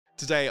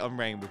Today on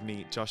Rain with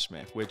me, Josh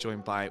Smith, we're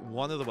joined by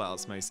one of the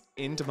world's most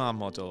in-demand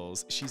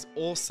models. She's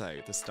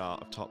also the star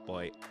of Top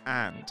Boy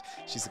and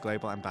she's the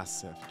global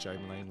ambassador for Jo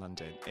Malone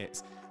London.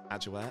 It's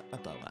Adwoa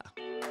Aboah.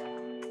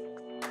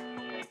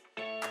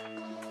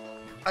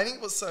 I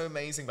think what's so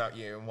amazing about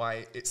you and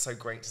why it's so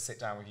great to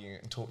sit down with you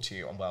and talk to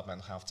you on World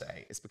Mental Health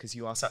Day is because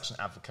you are such an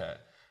advocate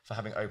for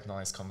having open,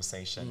 honest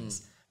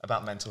conversations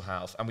about mental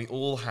health. And we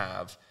all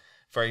have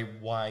very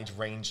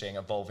wide-ranging,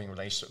 evolving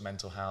relationship with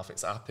mental health.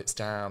 It's up, it's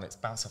down, it's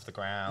bounced off the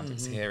ground,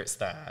 it's here, it's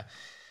there.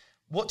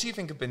 What do you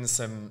think have been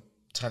some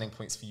turning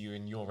points for you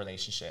in your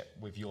relationship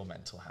with your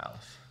mental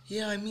health?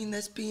 Yeah, I mean,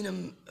 there's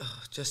been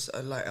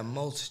like a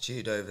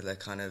multitude over the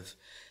kind of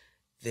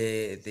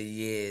the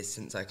years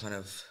since I kind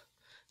of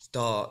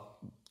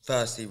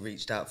firstly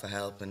reached out for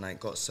help and like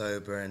got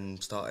sober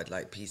and started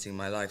like piecing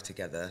my life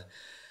together.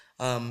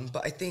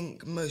 But I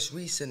think most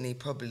recently,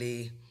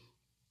 probably,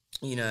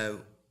 you know,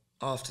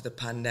 after the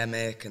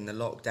pandemic and the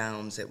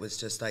lockdowns, it was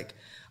just like,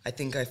 I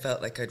think I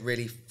felt like I'd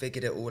really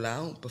figured it all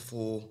out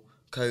before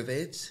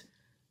COVID.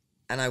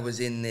 And I was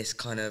in this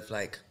kind of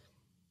like,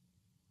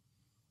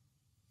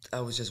 I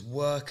was just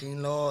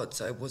working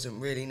lots. I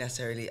wasn't really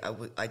necessarily,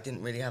 I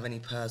didn't really have any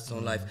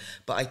personal life.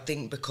 But I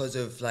think because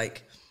of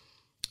like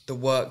the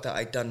work that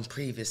I'd done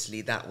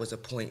previously, that was a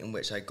point in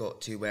which I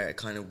got to where it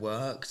kind of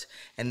worked,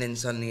 and then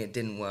suddenly it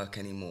didn't work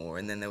anymore,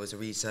 and then there was a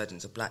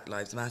resurgence of Black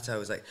Lives Matter. I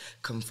was like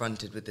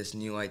confronted with this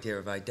new idea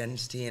of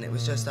identity, and it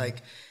was just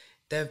like,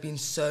 there have been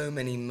so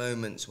many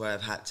moments where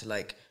I've had to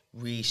like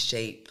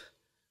reshape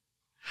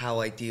how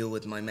I deal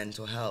with my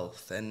mental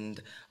health,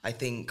 and I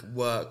think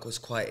work was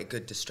quite a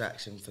good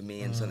distraction for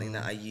me and something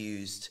that I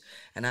used,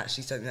 and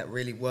actually something that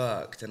really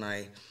worked, and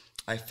I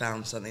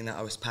found something that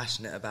I was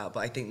passionate about.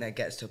 But I think that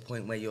gets to a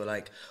point where you're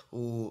like,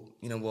 oh,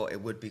 you know what,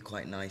 it would be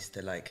quite nice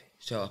to like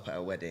show up at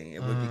a wedding.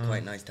 It would be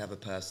quite nice to have a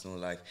personal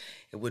life.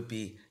 It would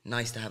be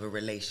nice to have a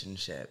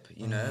relationship,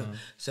 you know?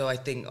 So I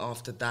think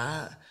after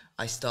that,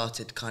 I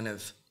started kind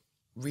of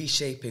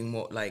reshaping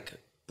what like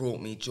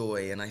brought me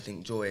joy. And I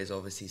think joy is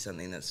obviously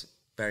something that's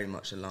very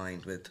much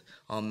aligned with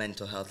our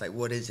mental health. Like,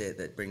 what is it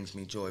that brings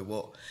me joy?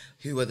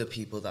 Who are the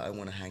people that I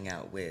want to hang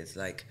out with?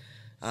 Like,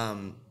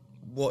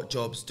 what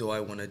jobs do I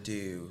want to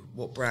do?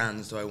 What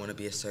brands do I want to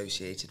be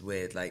associated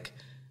with? Like,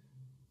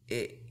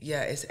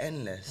 it's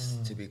endless,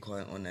 to be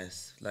quite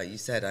honest. Like you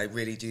said, I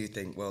really do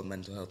think World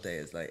Mental Health Day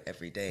is like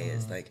every day.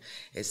 It's like,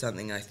 it's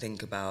something I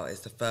think about.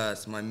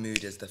 It's my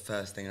mood is the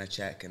first thing I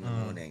check in the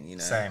morning, you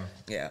know? Same.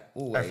 Yeah,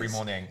 always. Every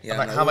morning. Yeah, I'm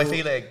like, how am I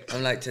feeling?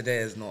 I'm like, today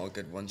is not a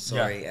good one.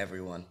 Sorry,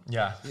 everyone.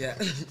 Yeah. Yeah.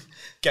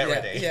 Get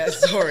ready. Yeah,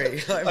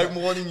 sorry. I'm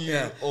warning you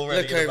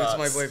already. Look over to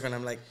my boyfriend,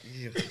 I'm like,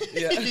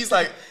 yeah. He's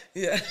like,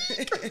 yeah.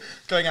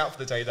 going out for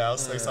the day now,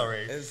 so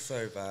sorry. It's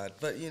so bad.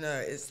 But, you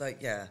know, it's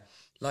like,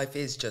 life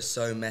is just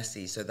so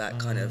messy. So that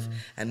kind of,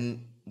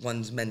 and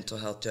one's mental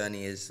health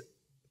journey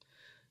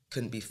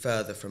couldn't be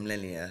further from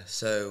linear.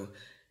 So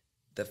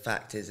the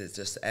fact is, it's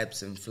just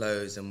ebbs and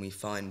flows, and we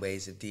find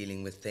ways of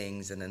dealing with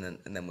things, and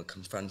then we're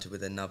confronted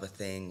with another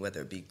thing,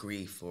 whether it be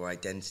grief or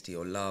identity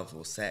or love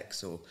or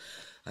sex, or,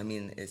 I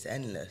mean, it's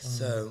endless.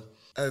 So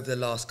over the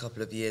last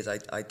couple of years,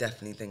 I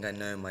definitely think I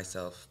know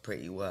myself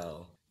pretty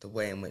well. The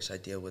way in which I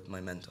deal with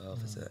my mental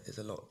health is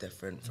a lot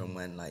different from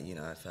when, like, you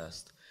know, I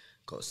first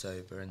got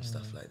sober and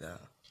stuff like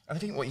that. And I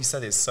think what you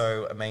said is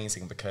so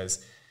amazing,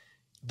 because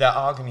there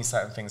are going to be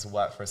certain things that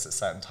work for us at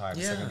certain times.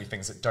 There are going to be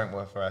things that don't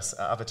work for us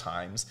at other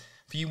times.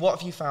 For you, what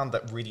have you found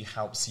that really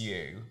helps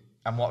you?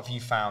 And what have you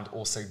found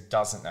also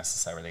doesn't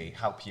necessarily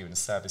help you and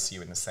service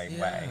you in the same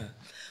way?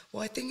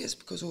 Well, I think it's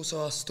because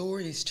also our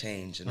stories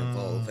change and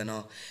evolve,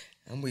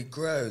 and we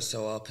grow,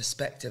 so our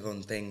perspective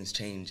on things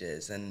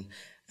changes.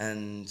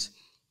 And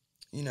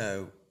you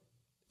know,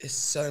 it's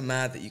so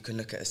mad that you can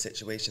look at a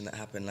situation that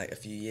happened like a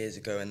few years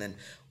ago, and then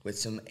with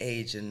some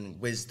age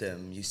and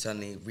wisdom, you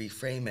suddenly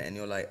reframe it, and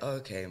you're like, oh,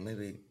 okay,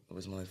 maybe it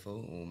was my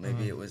fault, or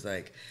maybe it was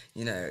like,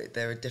 you know,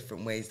 there are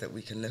different ways that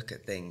we can look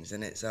at things,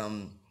 and it's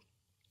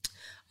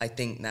I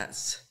think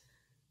that's,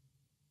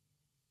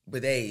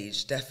 with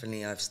age,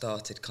 definitely I've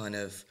started kind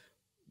of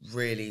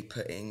really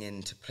putting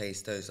into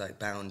place those like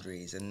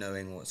boundaries and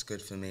knowing what's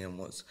good for me and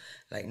what's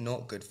like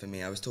not good for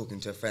me. I was talking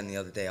to a friend the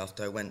other day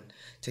after I went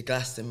to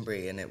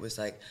Glastonbury, and it was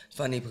like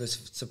funny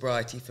because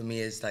sobriety for me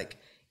is like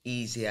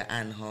easier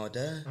and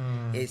harder.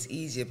 It's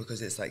easier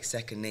because it's like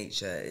second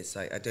nature. It's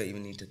like I don't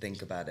even need to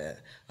think about it.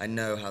 I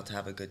know how to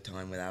have a good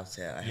time without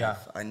it.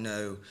 I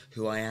know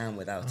who I am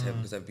without it,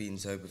 because I've been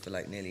sober for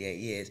like nearly 8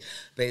 years.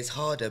 But it's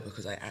harder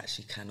because I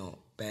actually cannot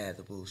bear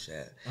the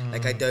bullshit.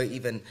 Like, I don't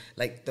even,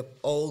 like, the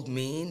old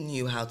me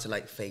knew how to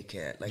like fake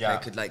it. Like, I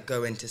could like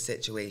go into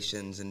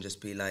situations and just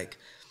be like,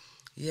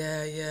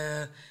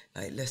 yeah,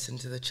 like listen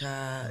to the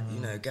chat, you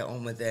know, get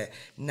on with it.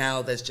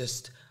 Now there's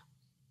just,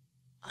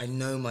 I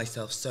know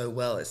myself so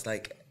well. It's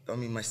like, I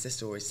mean, my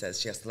sister always says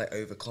she has to like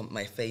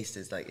my face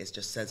is like, it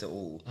just says it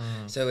all.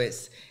 So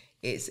it's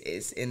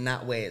in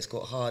that way it's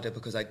got harder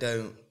because I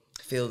don't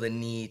feel the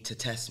need to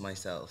test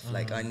myself.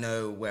 Like, I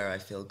know where I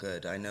feel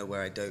good. I know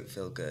where I don't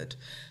feel good.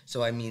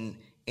 So, I mean,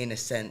 in a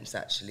sense,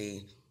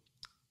 actually,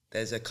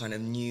 there's a kind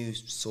of new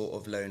sort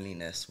of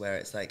loneliness where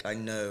it's like, I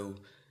know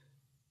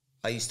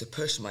I used to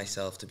push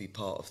myself to be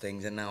part of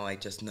things, and now I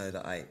just know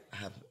that I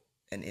have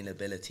an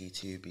inability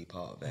to be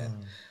part of it,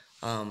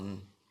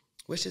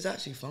 which is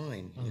actually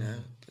fine, you know.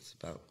 It's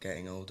about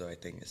getting older. I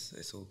think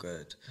it's all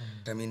good.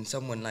 I mean,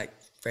 someone like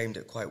framed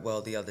it quite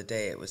well the other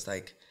day. It was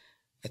like,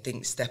 I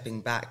think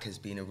stepping back has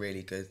been a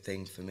really good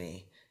thing for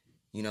me.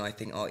 You know, I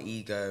think our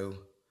ego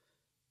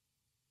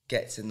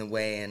gets in the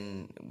way,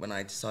 and when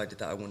I decided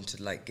that I wanted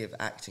to like give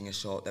acting a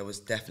shot, there was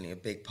definitely a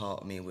big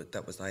part of me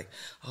that was like,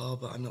 oh,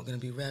 but I'm not going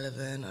to be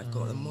relevant, I've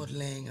got the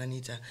modelling, I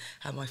need to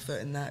have my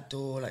foot in that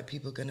door, like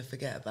people are going to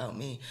forget about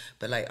me.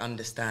 But like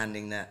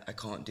understanding that I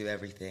can't do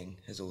everything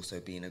has also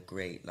been a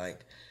great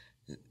like,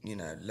 you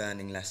know,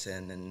 learning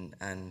lesson,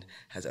 and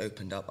has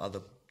opened up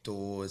other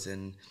doors,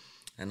 and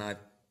I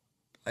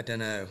don't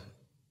know,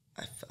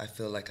 I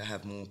feel like I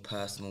have more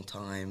personal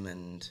time,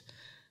 and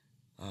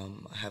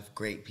I have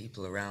great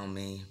people around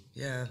me.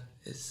 Yeah,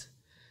 it's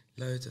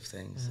loads of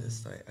things.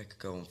 It's like, I could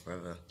go on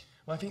forever.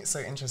 Well, I think it's so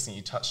interesting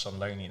you touched on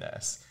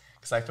loneliness,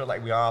 because I feel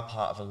like we are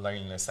part of a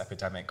loneliness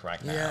epidemic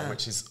right now,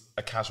 which is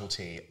a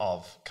casualty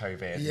of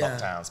COVID,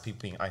 lockdowns, people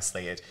being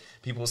isolated,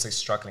 people also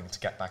struggling to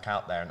get back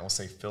out there and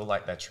also feel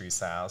like their true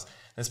selves.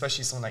 And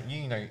especially someone like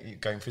you know, you're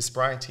going through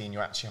sobriety and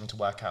you're actually having to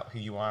work out who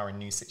you are in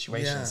new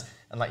situations.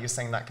 And like you're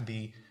saying, that can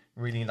be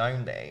really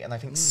lonely, and I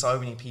think so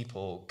many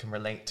people can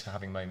relate to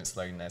having moments of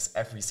loneliness.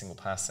 Every single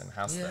person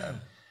has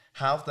them.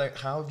 How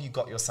have you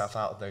got yourself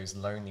out of those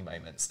lonely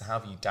moments, and how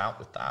have you dealt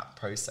with that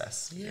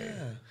process?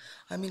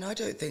 I mean, I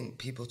don't think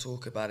people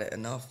talk about it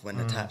enough when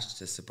attached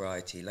to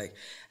sobriety. Like,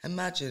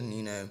 imagine,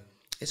 you know,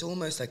 it's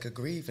almost like a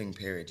grieving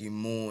period. You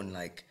mourn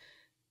like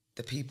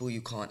the people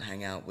you can't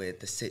hang out with,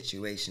 the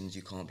situations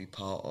you can't be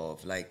part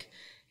of. Like,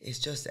 it's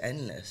just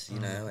endless, you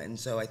know. And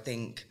so I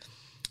think,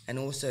 and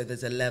also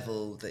there's a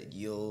level that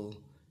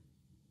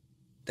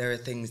there are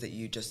things that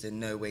you just in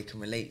no way can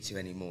relate to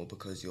anymore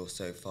because you're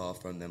so far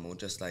from them, or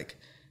just like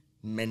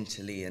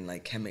mentally and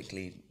like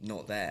chemically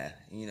not there,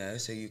 you know.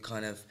 So you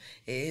kind of,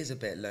 it is a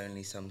bit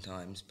lonely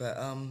sometimes. But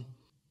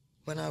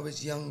when I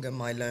was younger,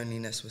 my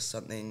loneliness was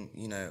something,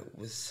 you know,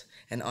 was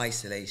an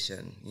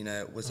isolation, you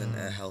know. It wasn't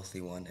a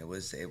healthy one. It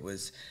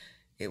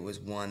was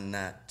one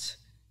that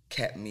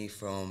kept me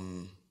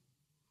from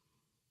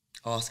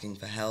asking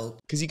for help.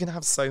 Because you can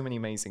have so many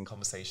amazing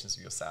conversations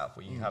with yourself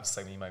where you have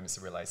so many moments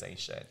of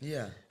realization.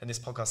 And this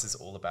podcast is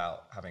all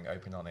about having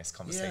open, honest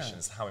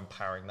conversations, how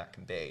empowering that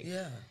can be.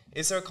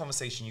 Is there a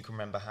conversation you can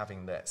remember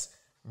having that's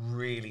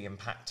really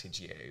impacted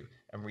you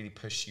and really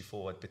pushed you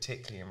forward,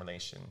 particularly in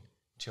relation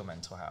to your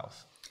mental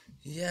health?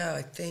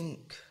 I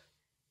think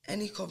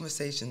any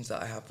conversations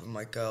that I have with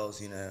my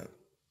girls, you know,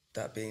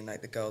 that being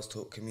like the Girls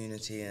Talk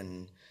community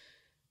and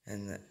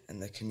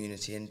the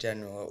community in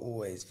general, are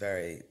always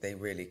they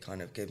really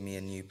kind of give me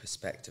a new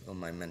perspective on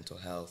my mental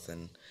health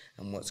and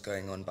what's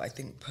going on. But I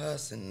think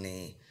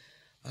personally,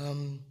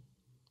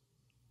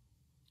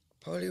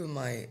 probably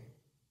with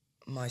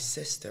my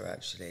sister,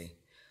 actually.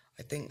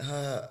 I think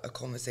a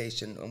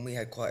conversation, and we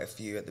had quite a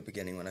few at the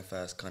beginning when I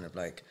first kind of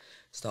like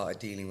started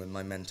dealing with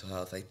my mental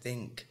health. I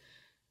think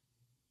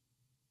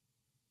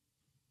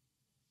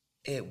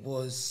it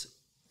was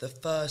the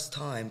first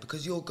time,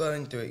 because you're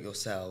going through it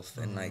yourself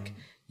and like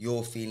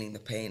you're feeling the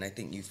pain. I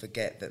think you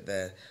forget that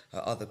there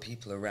are other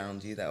people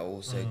around you that are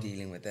also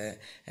dealing with it.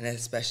 And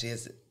especially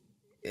as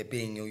it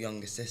being your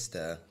younger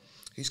sister,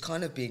 who's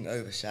kind of being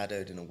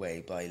overshadowed in a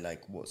way by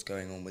like what's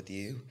going on with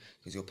you,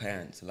 because your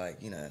parents are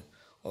like, you know,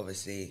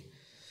 obviously,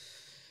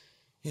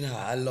 you know,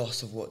 at a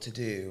loss of what to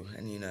do,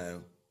 and, you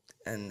know,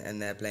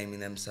 and they're blaming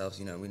themselves,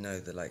 you know, we know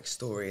the like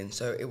story. And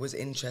so it was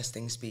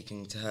interesting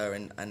speaking to her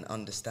and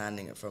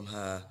understanding it from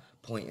her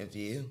point of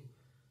view.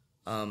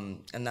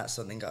 And that's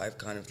something that I've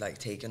kind of like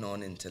taken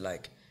on into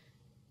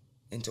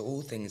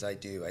all things I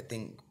do. I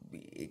think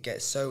it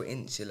gets so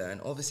insular,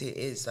 and obviously it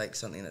is like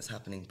something that's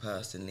happening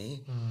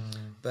personally,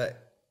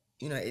 but,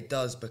 you know, it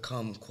does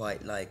become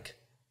quite like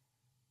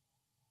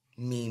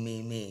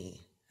me.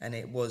 And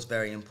it was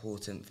very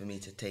important for me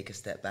to take a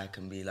step back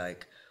and be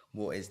like,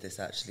 what is this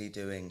actually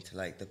doing to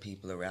like the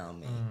people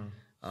around me?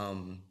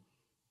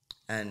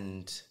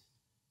 And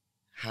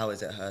how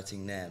is it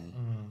hurting them?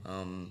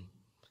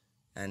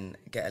 And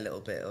get a little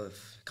bit of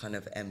kind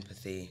of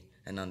empathy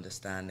and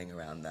understanding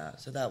around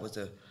that. So that was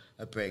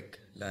a big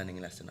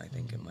learning lesson, I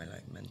think, in my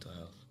like mental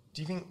health.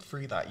 Do you think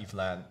through that you've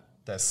learned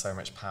there's so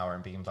much power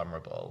in being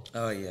vulnerable?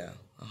 Oh yeah,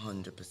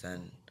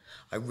 100%.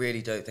 I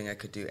really don't think I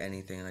could do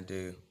anything I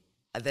do.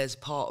 There's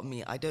part of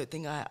me, I don't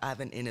think I have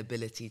an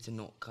inability to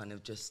not kind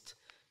of just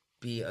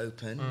be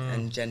open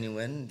and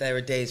genuine. There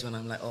are days when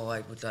I'm like, oh,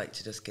 I would like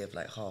to just give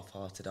like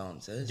half-hearted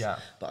answers.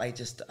 But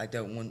I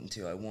don't want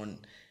to. I want,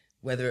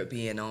 whether it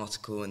be an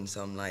article in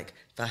some like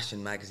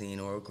fashion magazine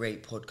or a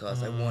great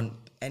podcast, I want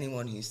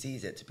anyone who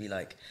sees it to be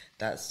like,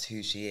 that's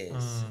who she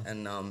is.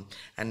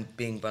 And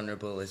being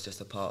vulnerable is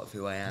just a part of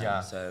who I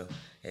am. So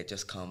it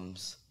just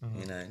comes,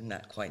 you know,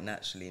 quite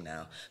naturally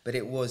now. But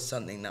it was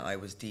something that I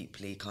was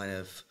deeply kind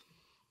of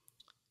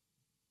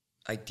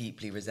I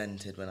deeply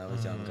resented when I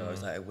was younger. I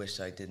was like, I wish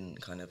I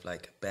didn't kind of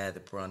like bear the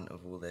brunt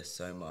of all this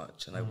so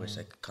much, and I wish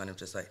I could kind of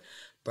just like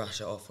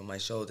brush it off on my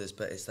shoulders.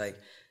 But it's like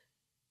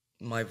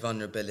my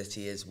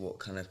vulnerability is what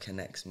kind of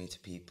connects me to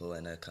people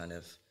in a kind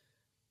of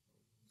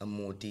a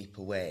more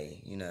deeper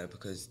way, you know,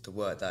 because the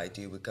work that I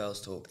do with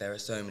Girls Talk, there are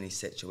so many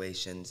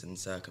situations and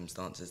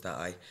circumstances that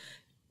I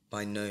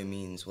by no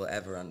means will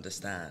ever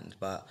understand,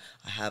 but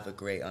I have a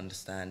great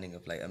understanding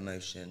of like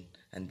emotion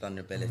and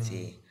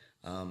vulnerability,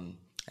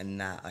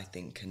 and that I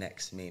think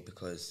connects me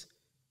because,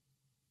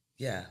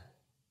 yeah,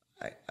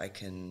 I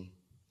can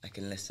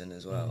listen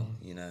as well,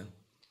 you know.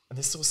 And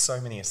there's still so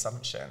many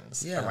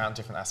assumptions around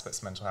different aspects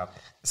of mental health,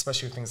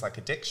 especially with things like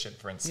addiction,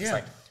 for instance.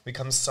 Like, we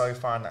come so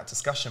far in that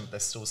discussion, but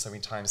there's still so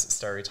many times that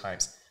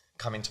stereotypes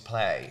come into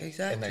play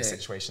in those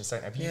situations.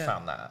 Don't have you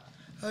found that?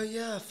 Oh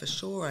yeah, for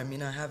sure. I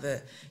mean, I have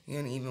it, you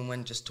know, even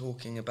when just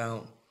talking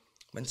about,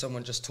 when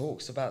someone just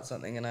talks about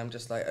something and I'm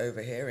just like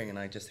overhearing and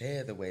I just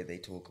hear the way they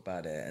talk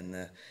about it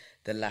and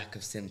the lack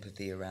of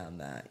sympathy around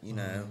that, you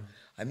know.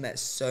 I met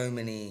so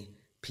many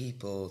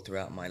people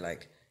throughout my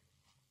like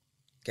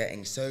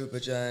getting sober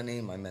journey,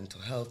 my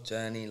mental health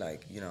journey,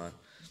 like, you know,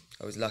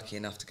 I was lucky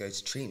enough to go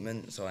to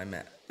treatment, so I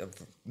met a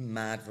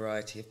mad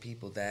variety of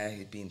people there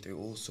who'd been through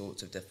all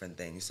sorts of different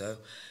things. So,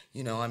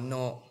 you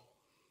know,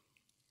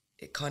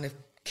 it kind of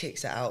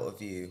kicks it out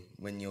of you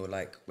when you're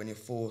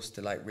forced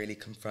to like really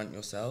confront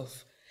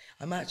yourself.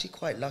 I'm actually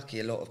quite lucky.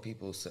 A lot of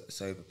people,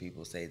 sober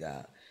people, say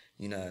that,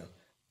 you know.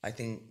 I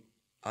think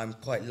I'm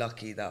quite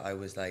lucky that I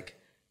was like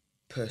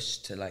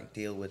pushed to like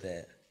deal with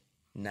it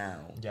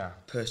now,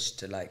 pushed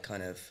to like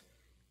kind of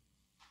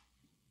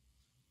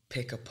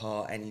pick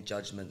apart any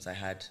judgments I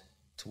had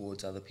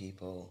towards other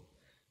people,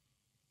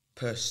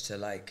 pushed to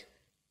like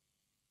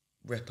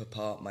rip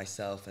apart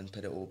myself and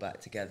put it all back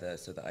together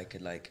so that I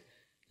could like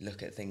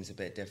look at things a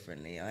bit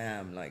differently.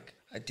 I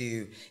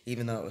do,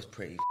 even though it was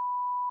pretty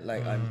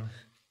like I'm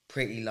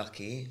pretty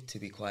lucky, to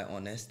be quite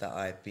honest, that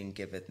I've been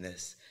given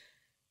this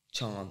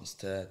chance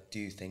to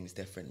do things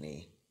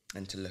differently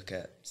and to look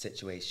at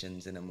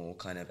situations in a more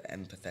kind of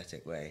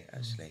empathetic way,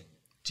 actually.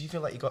 Do you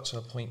feel like you got to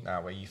a point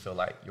now where you feel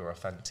like your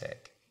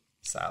authentic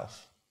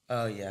self?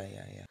 Oh, yeah.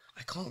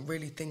 I can't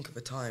really think of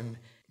a time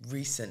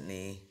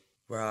recently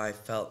where I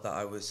felt that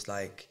I was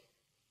like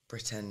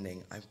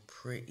pretending. I'm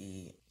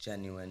pretty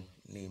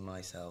genuinely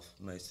myself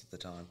most of the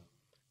time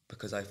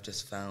because I've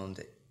just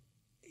found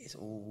it's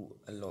all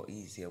a lot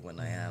easier when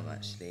I am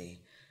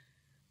actually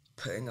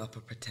putting up a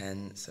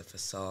pretense, a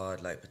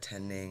facade, like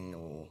pretending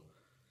or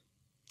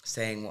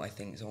saying what I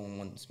think someone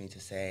wants me to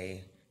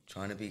say,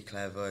 trying to be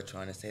clever,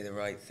 trying to say the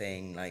right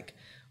thing. Like,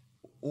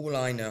 all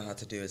I know how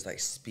to do is like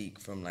speak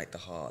from like the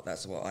heart.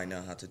 That's what I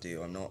know how to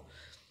do. I'm not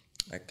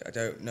like, I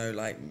don't know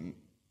like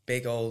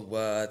big old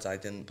words. I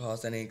didn't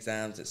pass any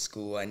exams at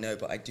school. I know,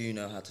 but I do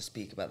know how to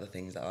speak about the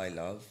things that I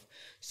love.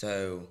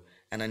 So,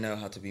 and I know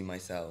how to be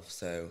myself.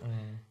 So,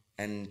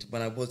 and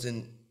when I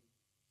wasn't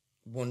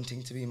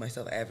wanting to be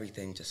myself,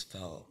 everything just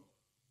felt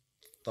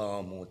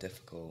far more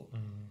difficult.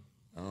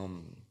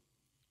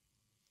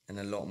 And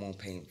a lot more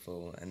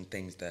painful, and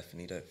things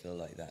definitely don't feel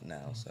like that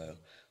now. So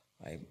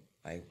I'm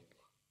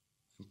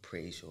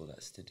pretty sure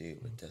that's to do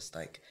with just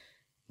like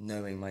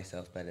knowing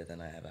myself better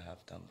than I ever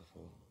have done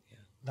before. Yeah,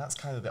 that's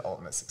kind of the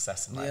ultimate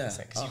success in life,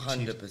 isn't it?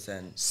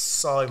 100%.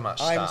 So much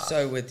stuff. I'm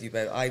so with you,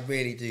 babe. I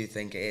really do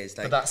think it is.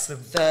 Like, but that's the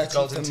 30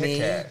 golden for me,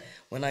 ticket.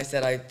 when I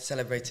said I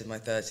celebrated my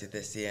 30th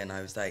this year, and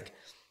I was like,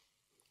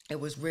 it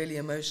was really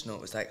emotional.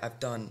 It was like,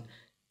 I've done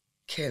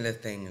killer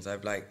things.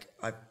 I'm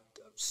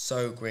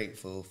so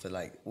grateful for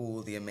like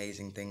all the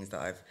amazing things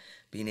that I've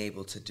been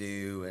able to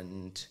do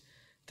and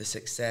the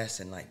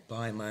success and like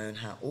buying my own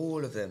house.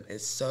 All of them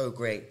is so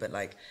great. But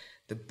like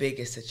the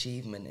biggest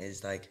achievement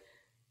is like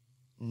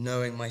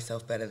knowing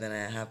myself better than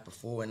I have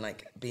before and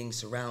like being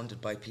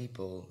surrounded by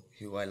people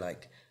who I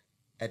like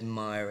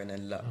admire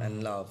and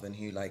love and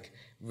who like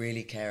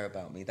really care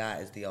about me. That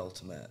is the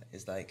ultimate,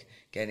 is like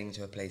getting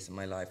to a place in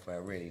my life where I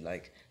really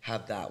like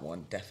have that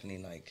one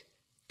definitely like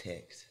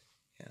ticked.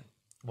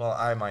 Well,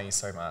 I admire you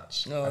so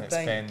much. Oh, and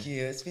thank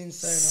you. It's been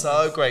so nice.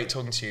 So great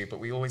talking to you,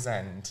 but we always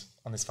end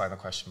on this final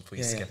question before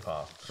you skip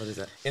off. What is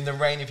it? In the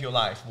reign of your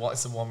life, what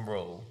is the one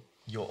rule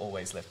you'll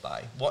always live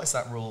by? What is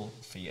that rule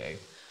for you?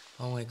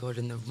 Oh my God,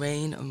 in the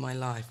reign of my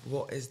life,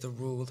 what is the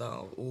rule that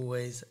I'll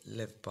always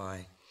live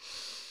by?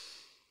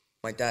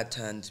 My dad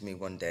turned to me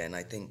one day, and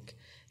I think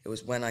it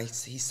was when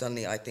he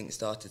suddenly, I think,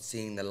 started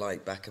seeing the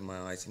light back in my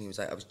eyes, and he was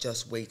like, I was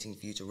just waiting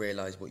for you to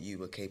realise what you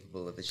were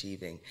capable of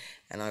achieving.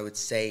 And I would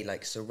say,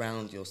 like,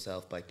 surround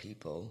yourself by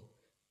people.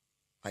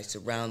 I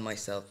surround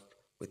myself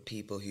with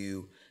people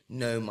who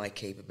know my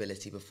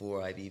capability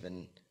before I've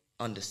even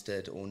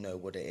understood or know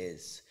what it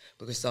is.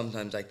 Because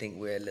sometimes I think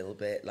we're a little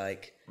bit,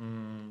 like,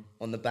 on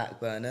the back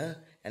burner,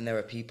 and there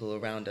are people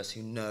around us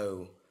who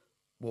know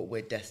what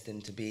we're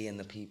destined to be, and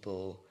the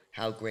people,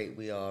 how great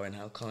we are and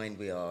how kind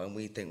we are, and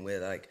we think we're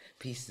like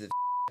pieces of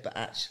but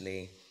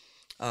actually,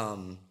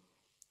 my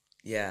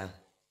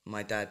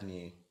dad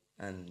knew,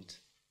 and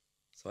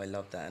so I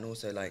love that. And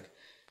also like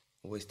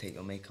always take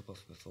your makeup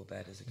off before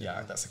bed is a good Yeah,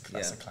 one. that's a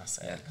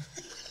classic. Yeah.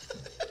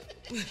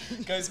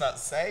 Goes without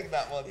saying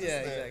that one, doesn't Yeah,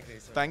 it? exactly.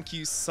 So. Thank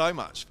you so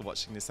much for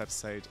watching this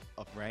episode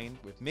of Rain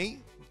with me,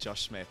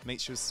 Josh Smith. Make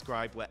sure to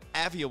subscribe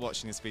wherever you're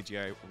watching this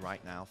video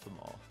right now for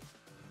more.